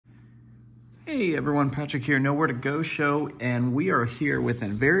Hey everyone, Patrick here, Nowhere to Go show, and we are here with a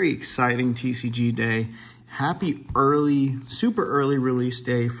very exciting TCG day. Happy early, super early release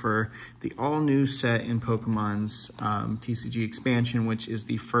day for the all-new set in Pokemon's TCG expansion, which is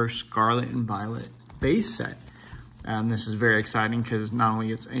the first Scarlet and Violet base set. This is very exciting because not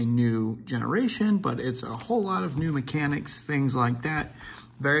only it's a new generation, but it's a whole lot of new mechanics, things like that.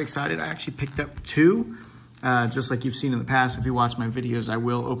 Very excited. I actually picked up two. Just like you've seen in the past, if you watch my videos, I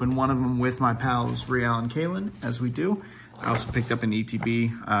will open one of them with my pals, Riel and Kaylin, as we do. I also picked up an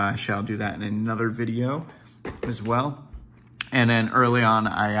ETB. I shall do that in another video as well. And then early on,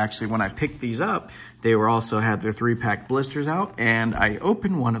 when I picked these up, they were also had their 3-pack blisters out, and I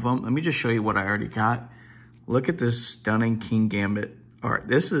opened one of them. Let me just show you what I already got. Look at this stunning King Gambit art.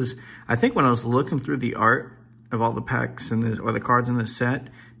 This is, I think when I was looking through the art of all the packs in this, or the cards in this set,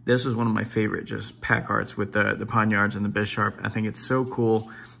 this is one of my favorite just pack arts with the Ponyards and the Bisharp. I think it's so cool,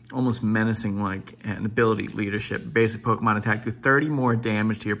 almost menacing like an ability leadership. Basic Pokemon attack, do 30 more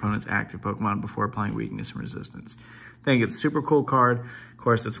damage to your opponent's active Pokemon before applying weakness and resistance. I think it's a super cool card. Of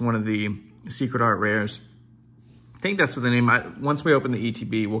course, it's one of the secret art rares. I think that's what the name, once we open the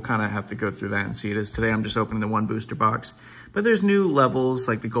ETB, we'll kind of have to go through that and see it is. Today I'm just opening the 1 booster box. But there's new levels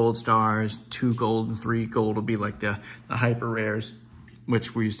like the gold stars, 2 gold and 3 gold will be like the hyper rares,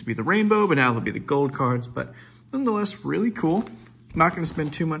 which used to be the rainbow, but now they'll be the gold cards. But nonetheless, really cool. I'm not going to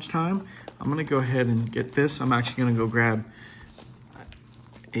spend too much time. I'm going to go ahead and get this. I'm actually going to go grab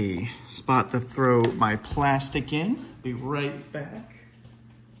a spot to throw my plastic in. Be right back.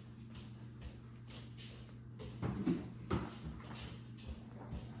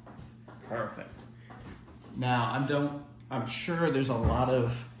 Perfect. Now, I'm sure there's a lot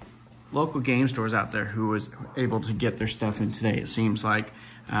of local game stores out there who was able to get their stuff in today, it seems like.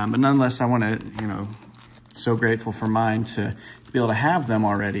 But nonetheless, I want to, so grateful for mine to be able to have them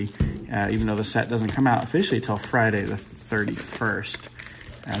already, even though the set doesn't come out officially till Friday the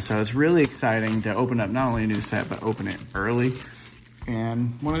 31st. So it's really exciting to open up not only a new set, but open it early.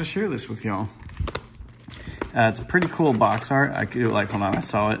 And wanted to share this with y'all. It's a pretty cool box art. I could hold on, I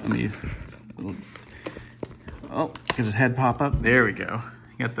saw it. Let me, get his head pop up. There we go.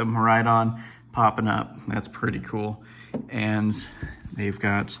 Got the Maridon popping up. That's pretty cool. And they've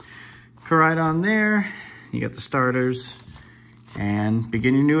got Koraidon there. You got the starters. And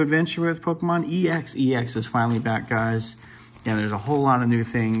begin your new adventure with Pokemon EX. EX is finally back, guys. And there's a whole lot of new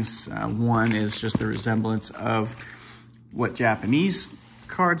things. One is just the resemblance of what Japanese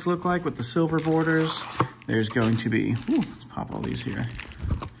cards look like with the silver borders. There's going to be, let's pop all these here.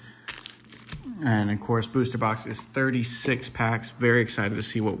 And of course, booster box is 36 packs. Very excited to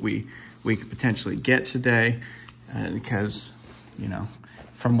see what we could potentially get today. Because,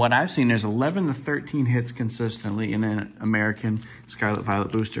 from what I've seen, there's 11 to 13 hits consistently in an American Scarlet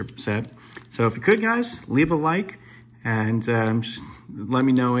Violet booster set. So if you could, guys, leave a like and just let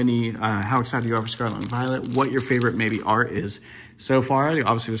me know how excited you are for Scarlet and Violet, what your favorite maybe art is so far.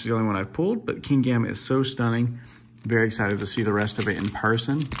 Obviously, this is the only one I've pulled, but King Gambit is so stunning. Very excited to see the rest of it in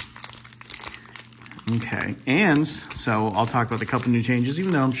person. Okay, and so I'll talk about a couple new changes,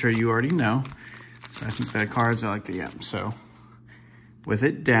 even though I'm sure you already know. So I think the cards are like so with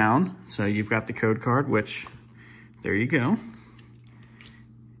it down, so you've got the code card, which, there you go.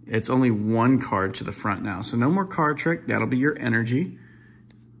 It's only 1 card to the front now, so no more card trick. That'll be your energy,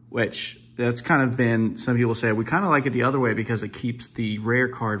 which that's kind of been, some people say, we kind of like it the other way because it keeps the rare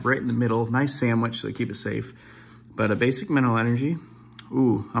card right in the middle. Nice sandwich, so they keep it safe. But a basic mineral energy.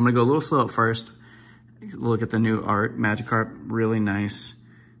 Ooh, I'm gonna go a little slow at first. Look at the new art, Magikarp, really nice.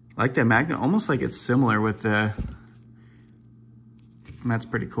 I like that Magnet, almost like it's similar with the, that's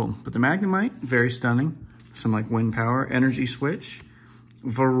pretty cool. But the Magnemite, very stunning. Some like wind power, energy switch.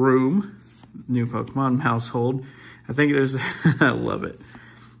 Varoom, new Pokemon, Household. I think there's, I love it.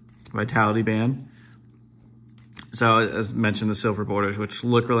 Vitality Band. So as mentioned, the silver borders, which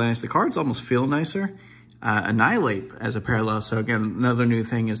look really nice. The cards almost feel nicer. Annihilate as a parallel. So again, another new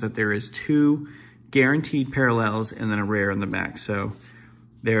thing is that there is 2 guaranteed parallels and then a rare in the back. So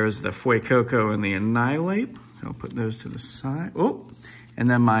there's the Fuecoco and the Annihilate. So I'll put those to the side. Oh, and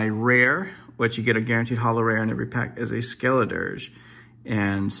then my rare, which you get a guaranteed holo rare in every pack, is a Skeledirge.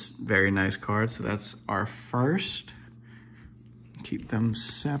 And very nice card. So that's our first. Keep them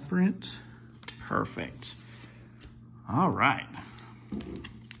separate. Perfect. All right.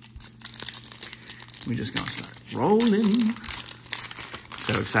 We're just gonna start rolling.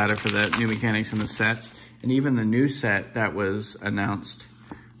 So excited for the new mechanics in the sets. And even the new set that was announced,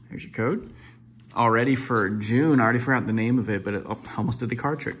 here's your code, already for June. I already forgot the name of it, but it almost did the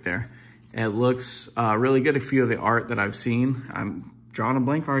card trick there. It looks really good. A few of the art that I've seen, I'm drawing a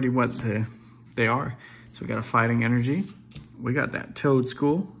blank already what the they are. So we got a Fighting Energy. We got that Toad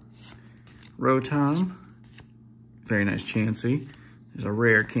School. Rotom. Very nice Chansey. There's a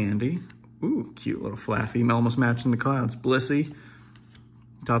Rare Candy. Ooh, cute little Flaffy, almost matching the clouds. Blissey.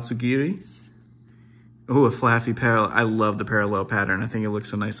 Tatsugiri. Ooh, a Flaffy parallel. I love the parallel pattern. I think it looks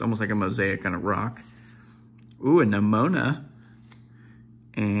so nice, almost like a mosaic on a rock. Ooh, a Nimona.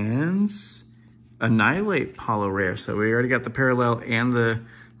 And Annihilate Holo Rare. So we already got the parallel and the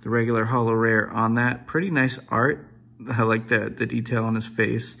regular Holo Rare on that. Pretty nice art. I like the detail on his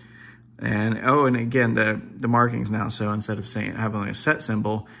face. And oh, and again, the markings now. So instead of having a set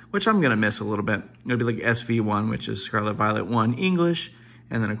symbol, which I'm gonna miss a little bit, it'll be like SV1, which is Scarlet Violet 1 English,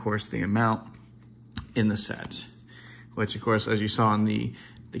 and then of course the amount in the set. Which of course, as you saw in the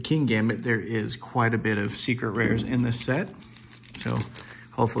King Gambit, there is quite a bit of secret rares in this set. So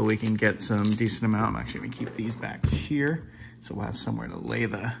hopefully we can get some decent amount. I'm actually gonna keep these back here, so we'll have somewhere to lay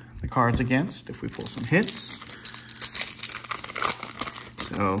the cards against if we pull some hits.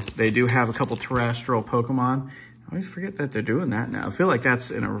 So they do have a couple terrestrial Pokemon. I always forget that they're doing that now. I feel like that's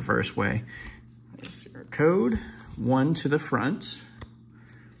in a reverse way. There's your code, 1 to the front.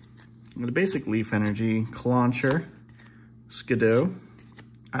 And the basic Leaf Energy, Clauncher, Skidoo.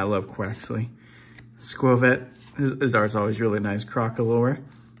 I love Quaxley. Squovet, his art's always really nice. Crocalore.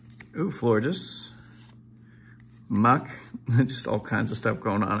 Ooh, Florges. Muck. Just all kinds of stuff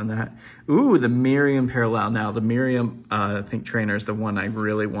going on in that. Ooh, the Miriam parallel. Now, the Miriam, I think, trainer is the one I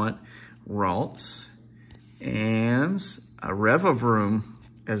really want. Ralts. And a Revavroom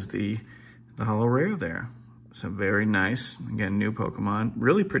as the Holo Rare there. So very nice. Again, new Pokemon.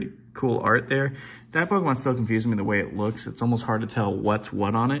 Really pretty cool art there. That Pokemon still confuses me the way it looks. It's almost hard to tell what's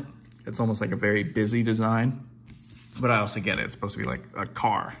what on it. It's almost like a very busy design. But I also get it. It's supposed to be like a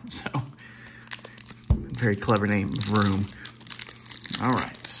car. So, very clever name, Vroom. All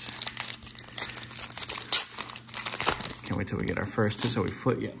right. Can't wait till we get our first two. So we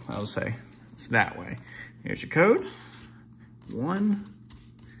flip, yeah, I'll say it's that way. Here's your code. 1.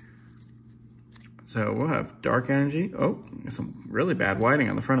 So we'll have Dark Energy. Oh, some really bad whiting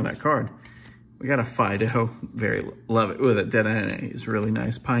on the front of that card. We got a Fido. Very love it. Ooh, that Dead End is really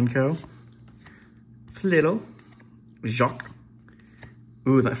nice. Pineco. Flittle. Jacques.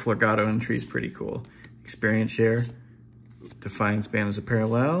 Ooh, that Florgato entry is pretty cool. Experience Share. Defiance Band is a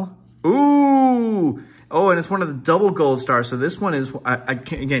parallel. Ooh! Oh, and it's one of the double gold stars. So this one is,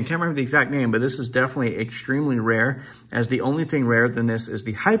 can't remember the exact name, but this is definitely extremely rare, as the only thing rarer than this is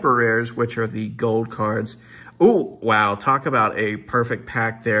the hyper rares, which are the gold cards. Ooh, wow, talk about a perfect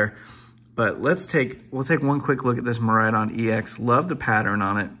pack there. But we'll take one quick look at this Miraidon EX. Love the pattern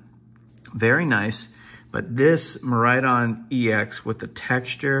on it. Very nice. But this Miraidon EX with the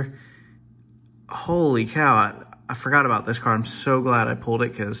texture, holy cow, I forgot about this card. I'm so glad I pulled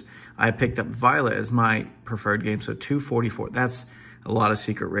it because I picked up Violet as my preferred game. So 244, that's a lot of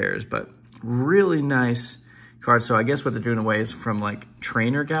secret rares, but really nice card. So I guess what they're doing away is from like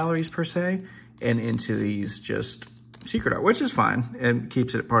trainer galleries per se and into these just secret art, which is fine and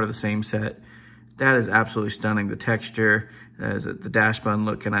keeps it part of the same set. That is absolutely stunning. The texture, there's the dash button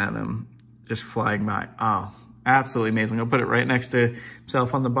looking at him, just flying by. Oh, absolutely amazing. I'll put it right next to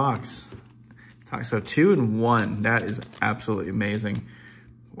himself on the box. So 2 and 1, that is absolutely amazing.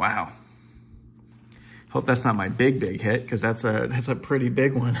 Wow. Hope that's not my big hit, because that's a pretty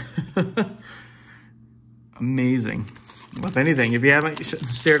big one. Amazing. Well, if anything, if you haven't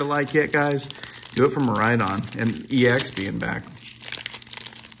shared a like yet, guys, do it from Miraidon and EX being back.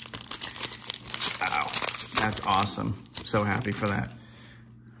 Wow, that's awesome. So happy for that.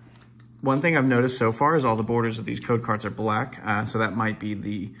 One thing I've noticed so far is all the borders of these code cards are black, so that might be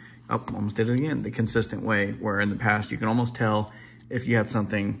the, oh, almost did it again, the consistent way, where in the past you can almost tell if you had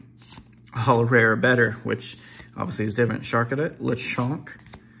something holo rare or better, which obviously is different. Sharkadet, Lechonk,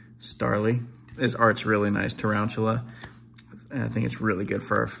 Starly. His art's really nice. Tarantula. And I think it's really good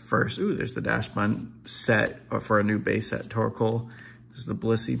for our first, ooh, there's the dash button set, or for a new base set. Torkoal. This is the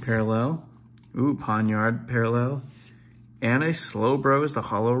Blissey parallel. Ooh, Ponyard parallel. And a Slowbro is the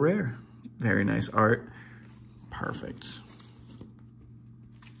holo rare. Very nice art. Perfect.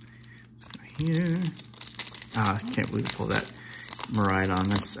 Here. Ah, I can't believe I pulled that Miraidon.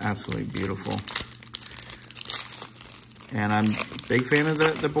 That's absolutely beautiful. And I'm a big fan of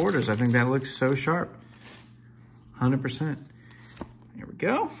the borders. I think that looks so sharp. 100%. Here we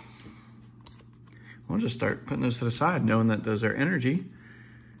go. We'll just start putting those to the side, knowing that those are energy.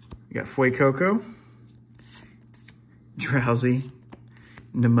 We got Fuecoco, Drowsy,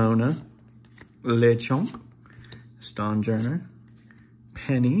 Nimona, Lechonk, Stonjourner,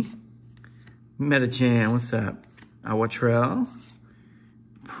 Penny, Metachan, what's that? Awatrell,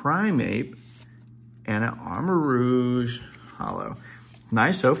 Primeape, and an Armor Rouge holo.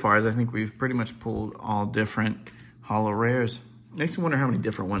 Nice so far, as I think we've pretty much pulled all different holo rares. Makes me wonder how many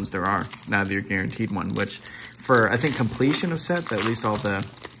different ones there are now that you're guaranteed one, which for, I think, completion of sets, at least all the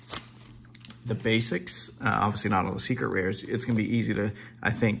basics, obviously not all the secret rares, it's gonna be easy to,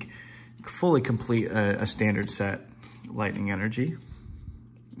 I think, fully complete a standard set. Lightning Energy.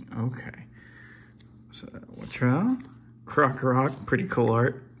 Okay. So, Latrell, Croc, pretty cool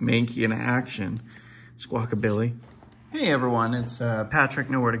art. Mankey in action. Squawkabilly. Hey everyone, it's Patrick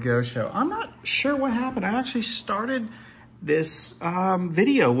Nowhere to Go show. I'm not sure what happened. I actually started this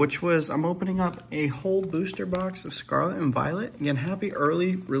video, which was I'm opening up a whole booster box of Scarlet and Violet. Again, happy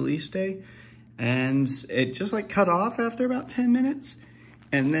early release day. And it just like cut off after about 10 minutes.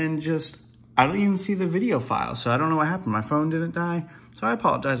 And then just, I don't even see the video file. So I don't know what happened. My phone didn't die. So I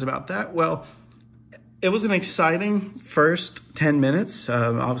apologize about that. Well, it was an exciting first 10 minutes.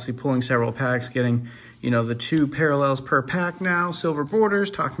 Obviously pulling several packs, getting, you know, the 2 parallels per pack now, silver borders,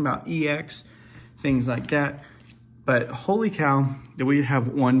 talking about EX, things like that. But holy cow, do we have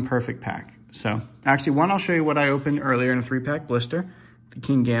one perfect pack. So actually one, I'll show you what I opened earlier in a 3-pack blister, the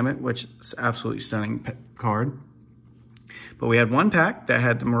King Gamut, which is absolutely stunning card. But we had one pack that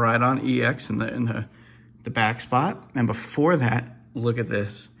had the Miraidon EX in the back spot. And before that, look at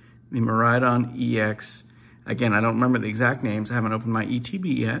this, the Miraidon EX. Again, I don't remember the exact names. I haven't opened my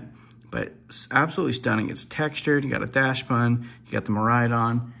ETB yet. But it's absolutely stunning. It's textured. You got a dash bun. You got the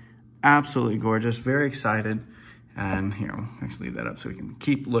Miraidon. Absolutely gorgeous. Very excited. And here, I'll actually leave that up so we can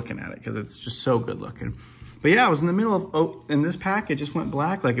keep looking at it because it's just so good looking. But yeah, I was in the middle of, oh, in this pack, it just went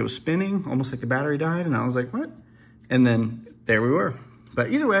black, like it was spinning, almost like the battery died. And I was like, what? And then there we were.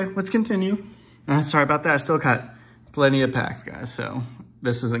 But either way, let's continue. Sorry about that. I still got plenty of packs, guys. So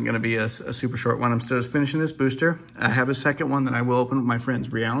this isn't going to be a super short one. I'm still just finishing this booster. I have a second one that I will open with my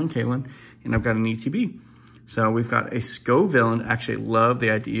friends Rial and Kaylin, and I've got an ETB. So we've got a Scovillain. Actually love the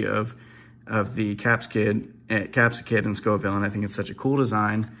idea of the Capsakid and Scovillain. I think it's such a cool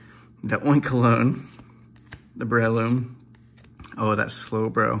design. The Oinkologne, the Breloom. Oh, that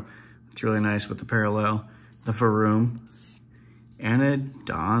Slowbro. It's really nice with the parallel. The Varoom. And a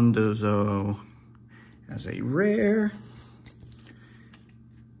Dondozo as a rare.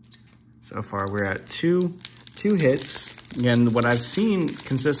 So far, we're at two hits. Again, what I've seen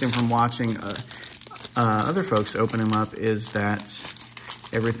consistent from watching other folks open them up is that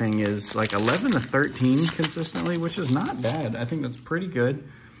everything is like 11 to 13 consistently, which is not bad. I think that's pretty good.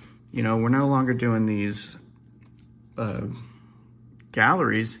 You know, we're no longer doing these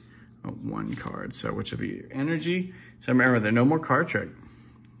galleries. One card, so which will be energy. So remember, there's no more card trick,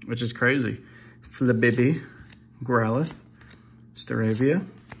 which is crazy. Flabébé, Growlithe, Staravia,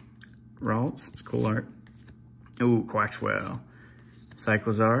 Ralts, it's cool art. Ooh, Quaxwell,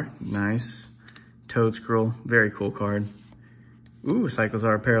 Cyclozar, nice. Toadscruel, very cool card. Ooh,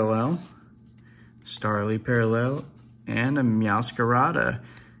 Cyclozar Parallel, Starly Parallel, and a Meowscarada,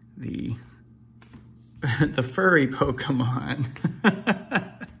 the furry Pokemon.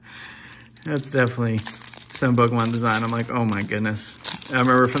 That's definitely some Pokemon design. I'm like, oh my goodness. I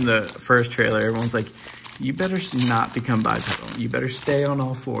remember from the first trailer, everyone's like, you better not become bipedal. You better stay on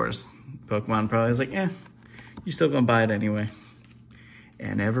all fours. Pokemon probably was like, you're still gonna buy it anyway.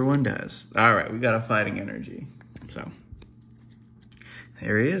 And everyone does. All right, we got a Fighting Energy. So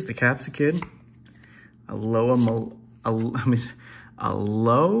there he is, the Capsakid. Alomomolo.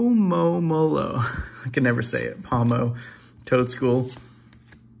 I can never say it. Palmo, Toadscruel,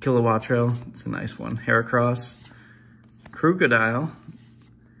 Kilowattrel, it's a nice one. Heracross, Crocodile,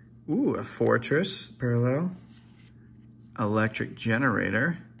 ooh, a Fortress Parallel, Electric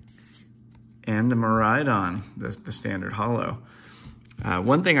Generator, and a Miraidon, the standard holo.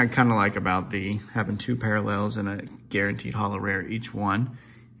 One thing I kind of like about having 2 parallels and a guaranteed holo rare each one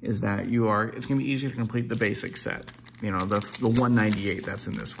is that it's gonna be easier to complete the basic set. You know, the 198 that's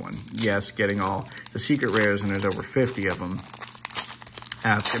in this one. Yes, getting all the secret rares, and there's over 50 of them.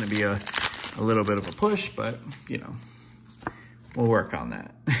 It's going to be a little bit of a push, but, you know, we'll work on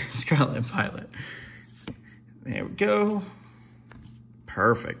that. Scarlet Violet. There we go.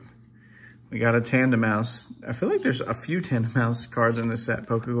 Perfect. We got a Tandemaus. I feel like there's a few Tandemaus cards in this set.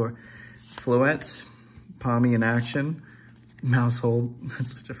 Pokegore. Floette. Palmy in action. Mousehold.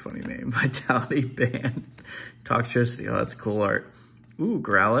 That's such a funny name. Vitality Band. Toxtricity. Oh, that's cool art. Ooh,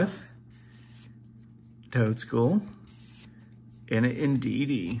 Growlithe. Toadscruel. And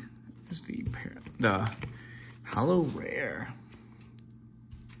Indeedee is the holo rare.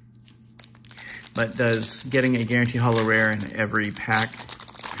 But does getting a guaranteed holo rare in every pack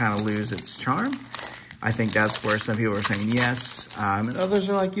kind of lose its charm? I think that's where some people are saying yes. And others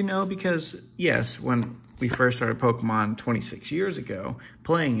are like, because yes, when we first started Pokemon 26 years ago,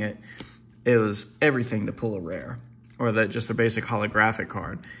 playing it, it was everything to pull a rare or just a basic holographic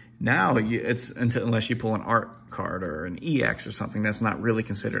card. Now unless you pull an art card or an EX or something, that's not really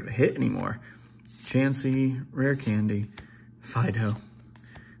considered a hit anymore. Chansey, Rare Candy, Fido,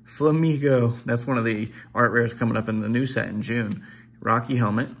 Flamigo. That's one of the art rares coming up in the new set in June. Rocky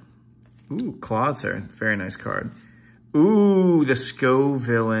Helmet. Ooh, Clawitzer. Very nice card. Ooh, the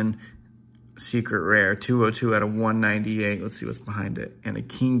Scovillain Secret Rare. 202 out of 198. Let's see what's behind it. And a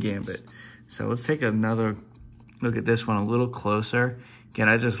King Gambit. So let's take another look at this one a little closer. Again,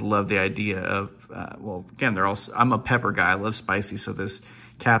 I just love the idea of, well, again, I'm a pepper guy. I love spicy. So this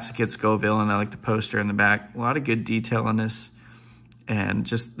Capsicate Scovillain, I like the poster in the back. A lot of good detail on this. And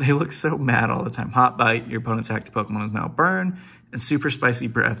just, they look so mad all the time. Hot Bite, your opponent's active Pokemon is now Burn. And Super Spicy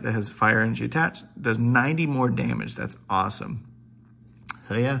Breath that has fire energy attached. Does 90 more damage. That's awesome.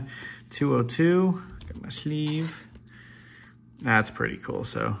 So yeah, 202. Got my sleeve. That's pretty cool.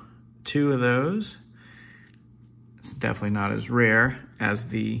 So 2 of those. It's definitely not as rare as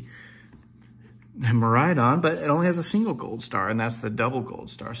the Miraidon, but it only has a single gold star, and that's the double gold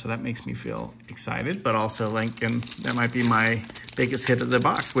star. So that makes me feel excited, but also Lincoln, that might be my biggest hit of the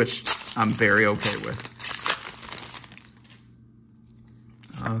box, which I'm very okay with.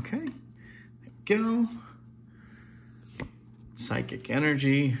 Okay, there we go. Psychic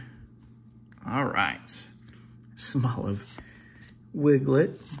Energy. All right. Smoliv,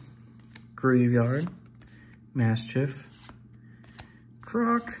 Wiglet, Graveyard, Maschiff,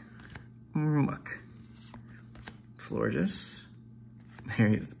 Croc, Muck, Florges. There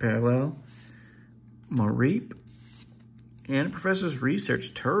is the parallel. Mareep, and Professor's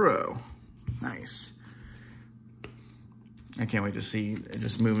Research Turo. Nice. I can't wait to see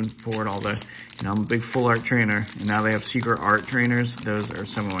just moving forward all the, I'm a big full art trainer, and now they have secret art trainers. Those are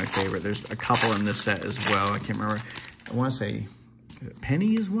some of my favorite. There's a couple in this set as well. I can't remember. I want to say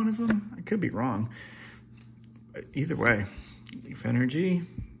Penny is one of them. I could be wrong. But either way, Leaf Energy.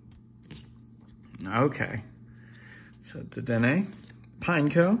 Okay. So Dedenne,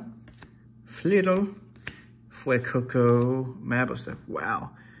 Pineco, Flittle, Fuecoco, Mabostuff.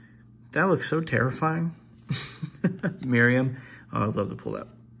 Wow. That looks so terrifying. Miriam. Oh, I'd love to pull that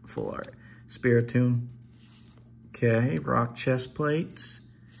full art. Spiritomb. Okay, Rock Chest Plates.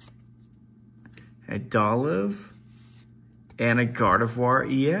 A Dolive. And a Gardevoir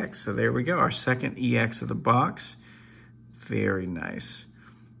EX. So there we go. Our second EX of the box. Very nice.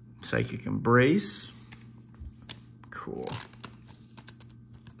 Psychic Embrace. Cool.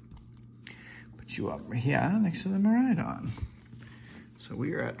 Put you up here next to the Miraidon. So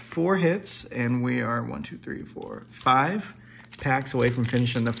we are at 4 hits, and we are 1, 2, 3, 4, 5 packs away from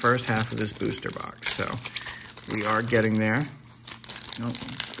finishing the first half of this booster box. So we are getting there. Oh, let's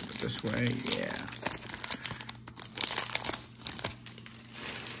flip it this way. Yeah.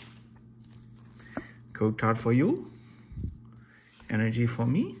 Code card for you. Energy for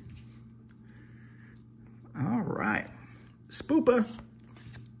me. All right. Spoopa,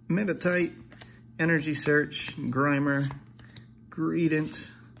 Meditite, Energy Search, Grimer, Greedent,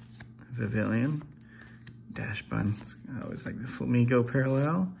 Vivillon, Dashbun. I always like the Flamigo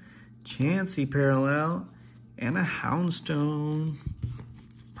parallel, Chansey parallel, and a Houndstone.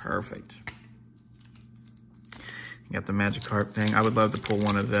 Perfect. You got the Magikarp thing. I would love to pull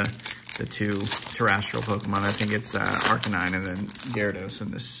one of the 2 terrestrial Pokemon. I think it's Arcanine and then Gyarados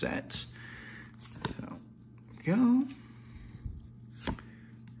in this set. So, go.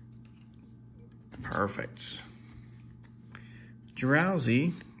 Perfect.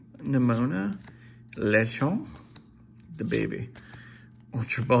 Drowsy, Nimona, Lechon, the baby.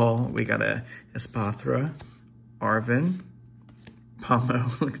 Ultra Ball, we got a Espathra, Arven,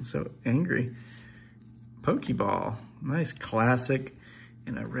 Pomo, looking so angry. Pokeball, nice classic,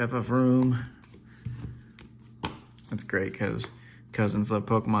 and a Revavroom. That's great because cousins love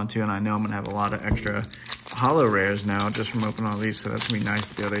Pokemon too, and I know I'm gonna have a lot of extra holo rares now just from opening all these, so that's gonna be nice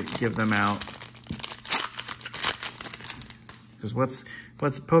to be able to give them out. Because what's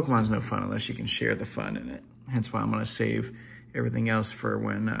Pokemon's no fun unless you can share the fun in it. Hence why I'm gonna save everything else for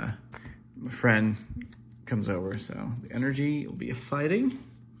when my friend comes over. So the energy will be a fighting.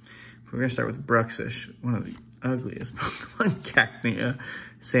 We're gonna start with Bruxish, one of the ugliest Pokemon. Cacnea,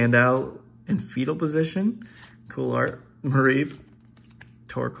 Sandile in fetal position. Cool art. Mareep,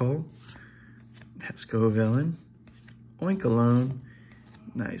 Torkoal, Scovillain, Oinkologne,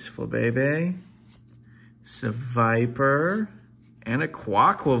 nice Flabébé, Seviper, and a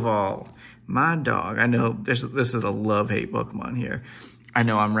Quaquaval. My dog. I know this is a love-hate Pokemon here. I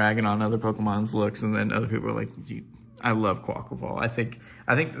know I'm ragging on other Pokemon's looks, and then other people are like, I love Quaquaval. I think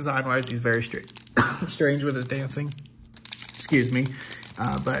design-wise, he's very strange with his dancing. Excuse me.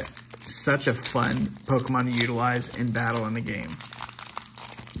 But such a fun Pokemon to utilize in battle in the game.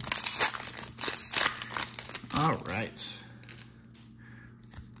 All right.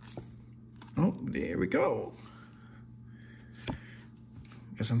 Oh, there we go.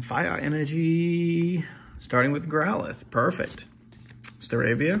 Got some fire energy. Starting with Growlithe. Perfect.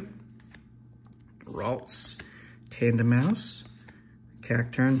 Staravia. Ralts. Tandemaus.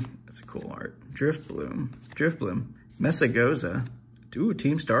 Cacturn. That's a cool art. Driftbloom. Messagoza. Ooh,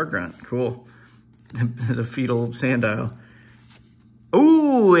 Team Stargrunt. Cool. The fetal Sandile.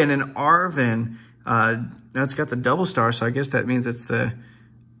 Ooh, and an Arven. That's got the double star, so I guess that means it's the...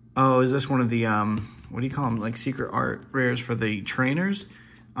 Oh, is this one of the, what do you call them? Like secret art rares for the trainers?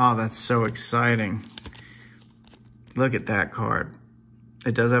 Oh, that's so exciting. Look at that card.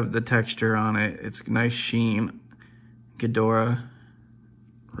 It does have the texture on it. It's nice sheen. Ghidorah.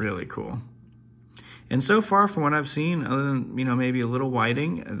 Really cool. And so far from what I've seen, other than, you know, maybe a little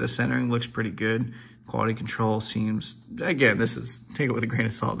whiting, the centering looks pretty good. Quality control seems, again, this is, take it with a grain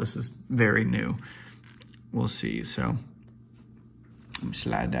of salt. This is very new. We'll see. So let me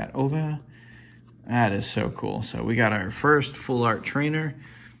slide that over. That is so cool. So we got our first full art trainer.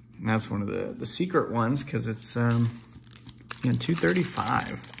 And that's one of the secret ones because it's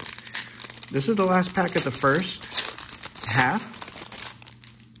 $235. This is the last pack of the first half.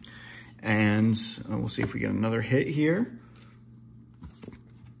 And we'll see if we get another hit here.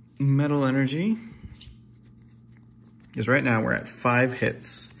 Metal Energy. Because right now we're at 5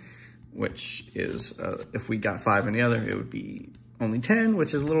 hits, which is, if we got 5 in the other, it would be only 10,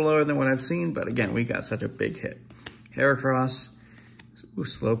 which is a little lower than what I've seen. But again, we got such a big hit. Heracross, ooh,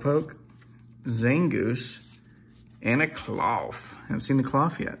 Slowpoke, Zangoose, and a Cloth. Haven't seen the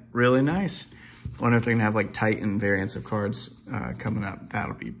Cloth yet. Really nice. Wonder if they're gonna have like Titan variants of cards coming up.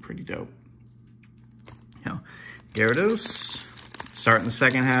 That'll be pretty dope. You know, Gyarados, starting the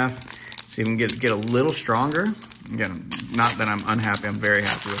second half. See if we can get a little stronger. Again, not that I'm unhappy. I'm very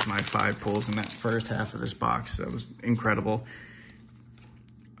happy with my 5 pulls in that first half of this box. That was incredible.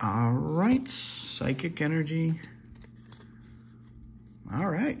 All right, Psychic Energy. All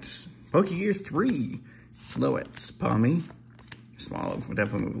right, Pokegear 3. Floette, Palmy. Swallow will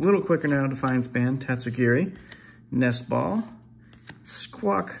definitely move a little quicker now. Defiance Band, Tatsugiri, Nest Ball,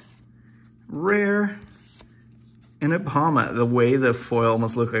 Squawk, Rare, and a Palma. The way the foil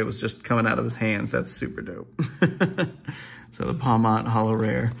almost looked like it was just coming out of his hands, that's super dope. So the Palmont Holo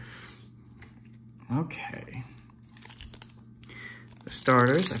Rare. Okay. The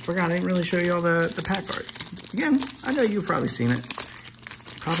starters. I forgot, I didn't really show you all the pack art. Again, I know you've probably seen it.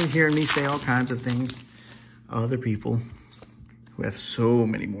 Probably hearing me say all kinds of things. Other people who have so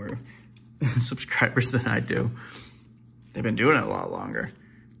many more subscribers than I do. They've been doing it a lot longer.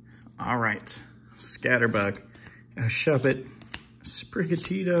 All right. Scatterbug, a Shuppet,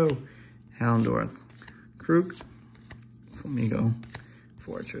 Sprigatito, Houndourth, Krook, Flamigo,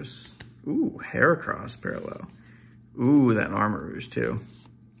 Fortress. Ooh, Heracross Parallel. Ooh, that Armarouge too.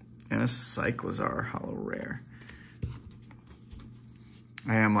 And a Cyclizar Holo Rare.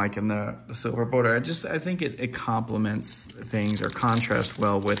 I am liking the silver border. I think it complements things or contrasts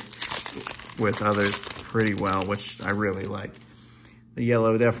well with others pretty well, which I really like. The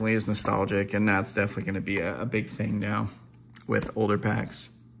yellow definitely is nostalgic, and that's definitely going to be a big thing now with older packs.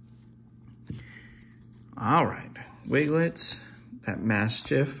 All right, Wiglet, that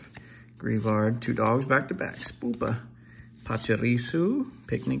Mastiff, Greavard, 2 dogs back to back, Spoopa, Pachirisu,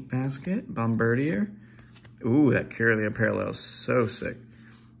 Picnic Basket, Bombardier. Ooh, that Kirlia Parallel, so sick.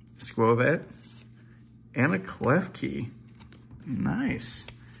 Squovet, and a Klefki. Nice.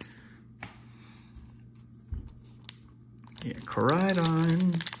 Yeah,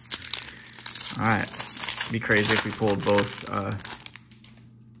 Koraidon. All right, be crazy if we pulled both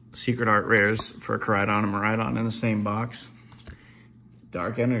secret art rares for Koraidon and Miraidon in the same box.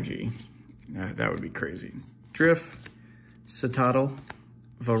 Dark Energy, that would be crazy. Drift, Citadel,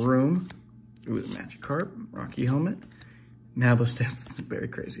 Varoom, ooh, the Magikarp, Rocky Helmet, Mabostiff, very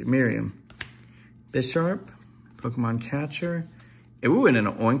crazy. Miriam, Bisharp, Pokemon Catcher. Ooh, and an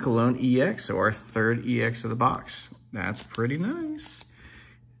Oinkologne EX, so our 3rd EX of the box. That's pretty nice.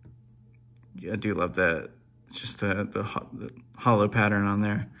 Yeah, I do love that. Just the hollow pattern on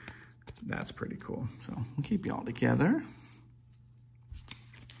there. That's pretty cool. So we'll keep you all together.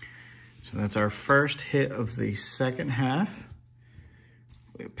 So that's our first hit of the second half.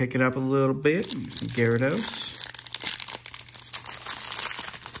 We'll pick it up a little bit. Some Gyarados.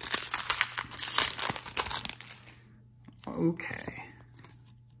 Okay,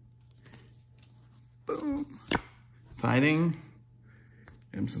 Fighting.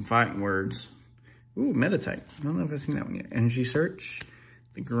 Give him some fighting words. Ooh, Meditite. I don't know if I've seen that one yet. Energy Search.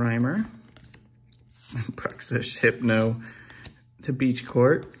 The Grimer. Praxis Hypno to Beach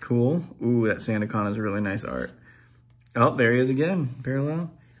Court. Cool. Ooh, that Sandaconda is really nice art. Oh, there he is again.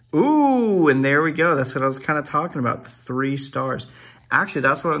 Parallel. Ooh, and there we go. That's what I was kind of talking about. 3 stars. Actually,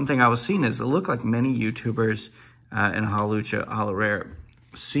 that's one thing I was seeing is it looked like many YouTubers in Holo Rare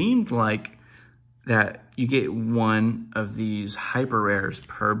seemed like that you get one of these hyper rares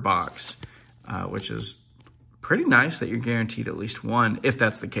per box, which is pretty nice that you're guaranteed at least one, if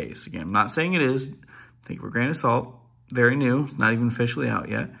that's the case. Again, I'm not saying it is. Take it for a grain of salt. Very new. It's not even officially out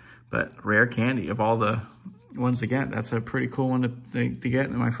yet. But rare candy of all the ones to get. That's a pretty cool one to get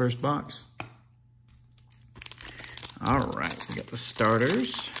in my first box. All right. We got the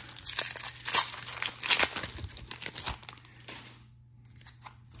starters.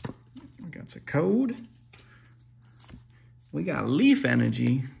 We got a code. We got Leaf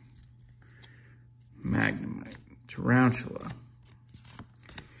Energy. Magnemite. Tarantula.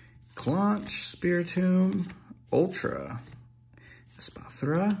 Claunch, Spiritomb, Ultra,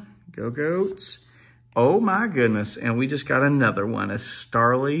 Espathra, Go-Goats. Oh my goodness, and we just got another one, a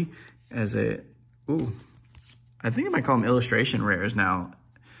Starly as a, ooh, I think I might call them illustration rares now.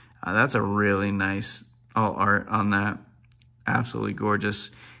 That's a really nice all art on that. Absolutely gorgeous.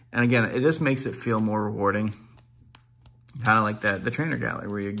 And again, this makes it feel more rewarding. Kind of like the Trainer Gallery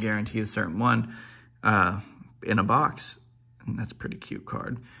where you guarantee a certain one in a box. And that's a pretty cute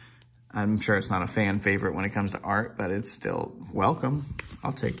card. I'm sure it's not a fan favorite when it comes to art, but it's still welcome.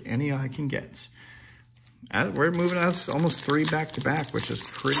 I'll take any I can get. We're moving us almost 3 back-to-back, which is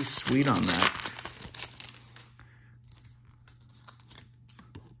pretty sweet on that.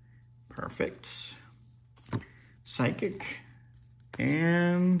 Perfect. Psychic.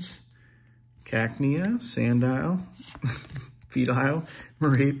 And Cacnea, Sandile, Fetile,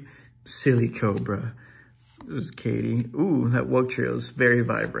 Mareep, Silly Cobra. It was Katie. Ooh, that Woke Trio is very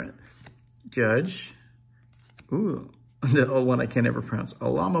vibrant. Judge. Ooh, the old one I can't ever pronounce.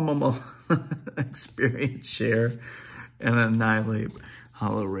 Alamamamo. Experience Share. And Annihilate.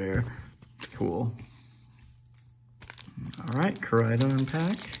 Holo Rare. Cool. All right, Koridon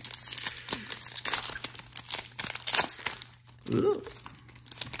pack. Ooh.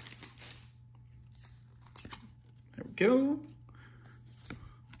 There we go.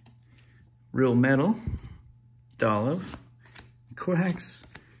 Real Metal. Dolliv. Quax.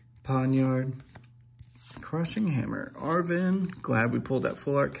 Ponyard, Crushing Hammer, Arven, glad we pulled that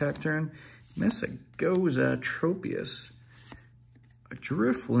full art Cacturn, Messagoza, Tropius, a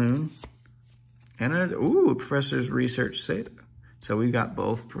Drifloon, and a, ooh, Professor's Research Seda. So we've got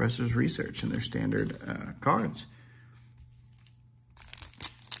both Professor's Research in their standard cards.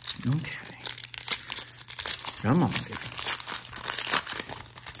 Okay. Come on, baby.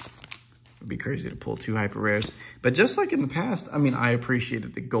 It'd be crazy to pull 2 hyper rares. But just like in the past, I mean, I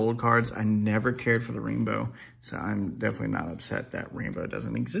appreciated the gold cards. I never cared for the rainbow. So I'm definitely not upset that rainbow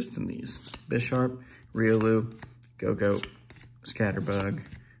doesn't exist in these. Bisharp, Riolu, Go-Goat, Scatterbug,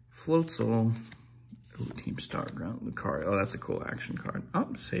 Floatzel, ooh, Team Star Grunt, Lucario. Oh, that's a cool action card. Oh,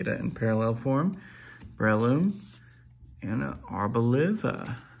 Seda in parallel form, Breloom, and an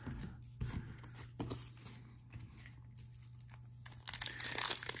Arboliva.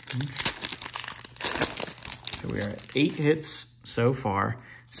 Okay. So we are at 8 hits so far.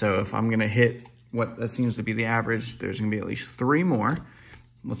 So if I'm gonna hit what that seems to be the average, there's gonna be at least 3 more.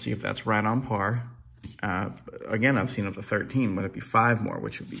 Let's see if that's right on par. Again, I've seen up to 13. Would it be 5 more,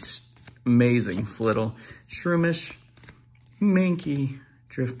 which would be amazing? Flittle, Shroomish, Mankey,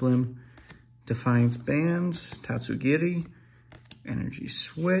 Drifblim, Defiance Bands, Tatsugiri, Energy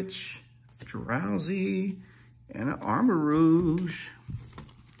Switch, Drowsy, and an Armor Rouge.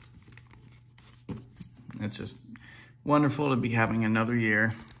 It's just wonderful to be having another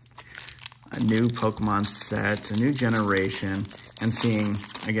year, a new Pokemon set, a new generation, and seeing,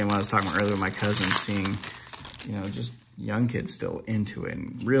 again, what I was talking about earlier with my cousin, seeing, you know, just young kids still into it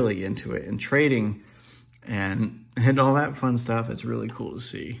and really into it and trading and all that fun stuff. It's really cool to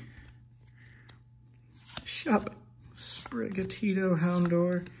see. Shop, Sprigatito,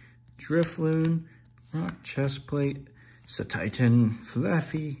 Houndour, Drifloon, Rock Chestplate, Satitan,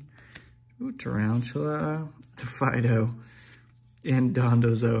 Fluffy, ooh, Tarantula, Fido, and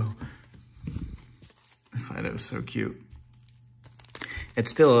Dondozo. Fido's so cute. It's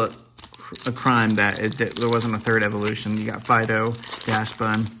still a crime that there wasn't a 3rd evolution. You got Fido,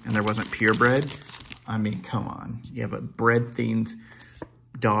 Dashbun, and there wasn't Purebred. I mean, come on. You have a bread-themed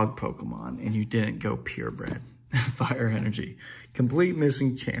dog Pokemon, and you didn't go Purebred. Fire Energy. Complete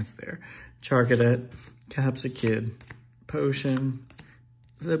missing chance there. Charcadet, Capsicid, Potion,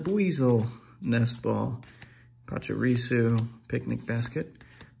 the Buizel, Nest Ball, Pachirisu, Picnic Basket,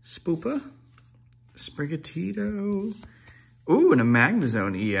 Spoopa, Sprigatito, ooh, and a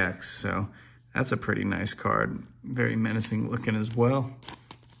Magnezone EX, so that's a pretty nice card. Very menacing looking as well.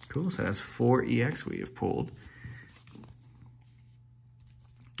 Cool, so that's 4 EX we have pulled.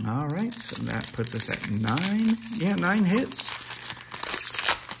 All right, so that puts us at 9. Yeah, 9 hits.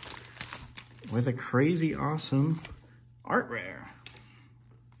 With a crazy awesome art rare.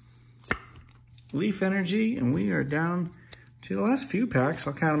 Leaf Energy, and we are down to the last few packs.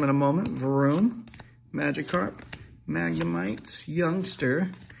 I'll count them in a moment. Varoom, Magikarp, Magnemite,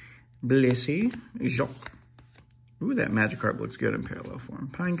 Youngster, Blissey, Jock. Ooh, that Magikarp looks good in parallel form.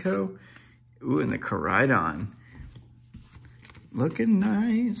 Pineco. Ooh, and the Koraidon. Looking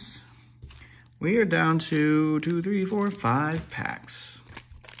nice. We are down to 2, 3, 4, 5 packs.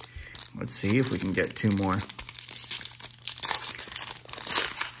 Let's see if we can get 2 more.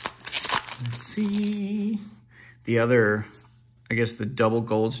 Let's see. The other, I guess the double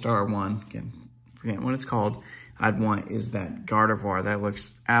gold star one, again, forget what it's called, I'd want is that Gardevoir. That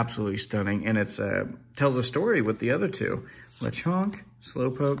looks absolutely stunning. And it's tells a story with the other 2. Lechonk,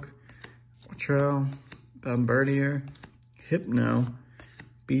 Slowpoke, Latrell, Bombardier, Hypno,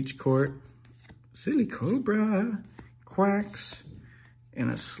 Beach Court, Silly Cobra, Quacks, and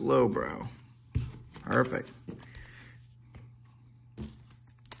a Slowbro. Perfect.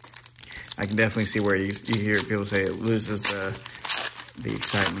 I can definitely see where you hear people say it loses the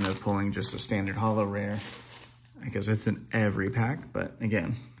excitement of pulling just a standard holo rare, because it's in every pack. But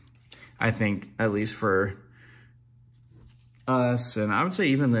again, I think at least for us, and I would say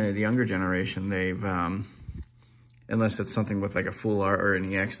even the younger generation, they've unless it's something with like a full art or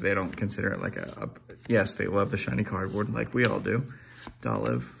an EX, they don't consider it like yes, they love the shiny cardboard like we all do.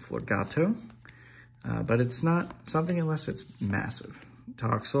 Dolive, Florgato, but it's not something unless it's massive.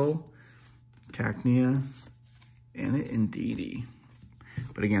 Toxel, Cacnea, and an Indeedee.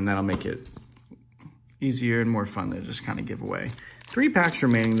 But again, that'll make it easier and more fun to just kind of give away. 3 packs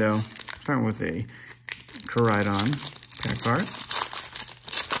remaining though, starting with a Koraidon pack art.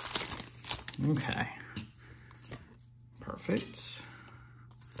 Okay. Perfect.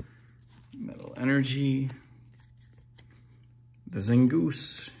 Metal Energy, the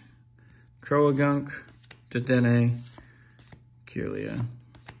Zangoose, Croagunk, Dedenne, Kirlia,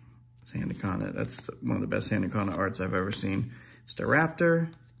 Sandaconda. That's one of the best Sandaconda arts I've ever seen. Staraptor,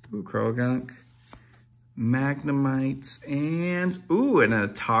 ooh, Croagunk, Magnemites, and ooh, and a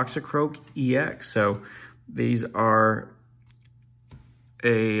Toxicroak EX. So these are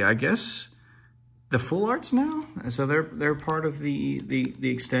I guess, the full arts now. So they're part of the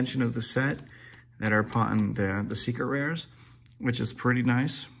extension of the set that are upon the secret rares, which is pretty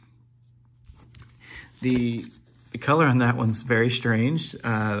nice. The color on that one's very strange.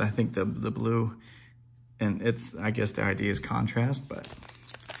 I think the blue, and I guess the idea is contrast, but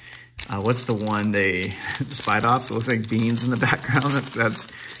what's the one the Spidops? It looks like beans in the background. That's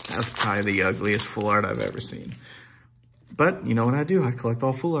probably the ugliest full art I've ever seen. But you know what I do? I collect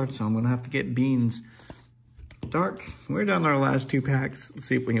all full art, so I'm gonna have to get beans. Dark, we're down to our last 2 packs. Let's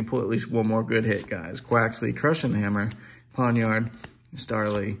see if we can pull at least one more good hit, guys. Quaxley, Crushing Hammer, Pawniard,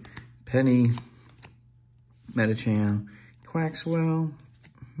 Starly, Penny, Metacham, Quaxwell,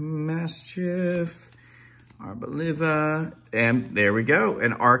 Maschiff, Arboliva, and there we go,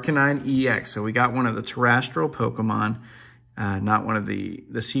 an Arcanine EX. So we got one of the terrestrial Pokemon, not one of the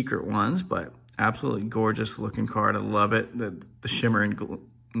secret ones, but absolutely gorgeous looking card. I love it. The shimmer and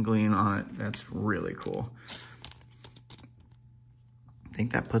gleam on it, that's really cool. I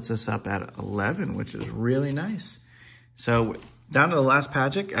think that puts us up at 11, which is really nice. So down to the last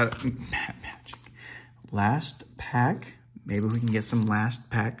last pack. Maybe we can get some last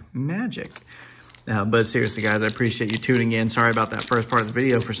pack magic. But seriously, guys, I appreciate you tuning in. Sorry about that first part of the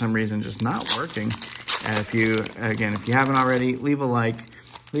video, for some reason, just not working. If you haven't already, leave a like,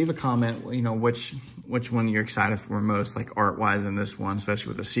 leave a comment, you know, which one you're excited for most, like art-wise in this one, especially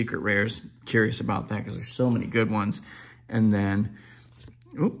with the secret rares. Curious about that, because there's so many good ones. And then,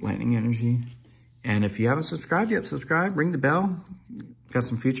 Lightning Energy. And if you haven't subscribed yet, subscribe, ring the bell. Got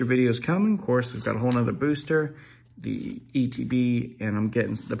some future videos coming. Of course, we've got a whole nother booster, the ETB, and I'm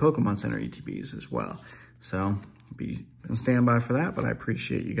getting the Pokemon Center ETBs as well. So be on standby for that, but I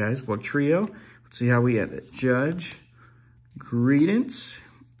appreciate you guys. What trio? Let's see how we end it. Judge, Greedence,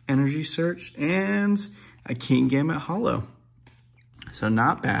 Energy Search, and a Kingambit Holo. So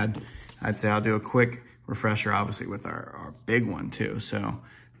not bad. I'd say I'll do a quick refresher, obviously, with our big one too. So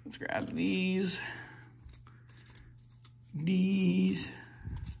let's grab these,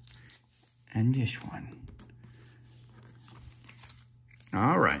 and this one.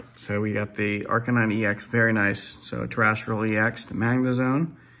 All right, so we got the Arcanine EX, very nice. So Terrestrial EX, the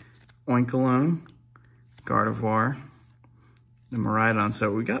Magnezone, Oinkologne, Gardevoir, the Miraidon. So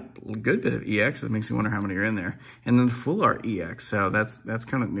we got a good bit of EX. It makes you wonder how many are in there. And then the Full Art EX, so that's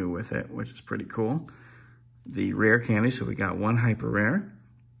kind of new with it, which is pretty cool. The rare candy, so we got one Hyper Rare.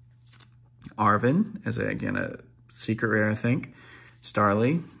 Arvin, as again a secret rare, I think.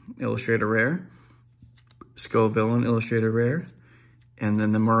 Starly, Illustrator Rare. Scovillain, Illustrator Rare. And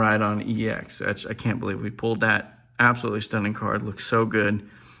then the Miraidon EX. I can't believe we pulled that. Absolutely stunning card. Looks so good.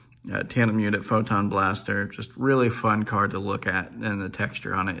 Tandem Unit, Photon Blaster. Just really fun card to look at. And the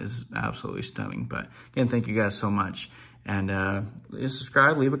texture on it is absolutely stunning. But again, thank you guys so much. And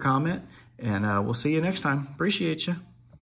subscribe, leave a comment. And we'll see you next time. Appreciate you.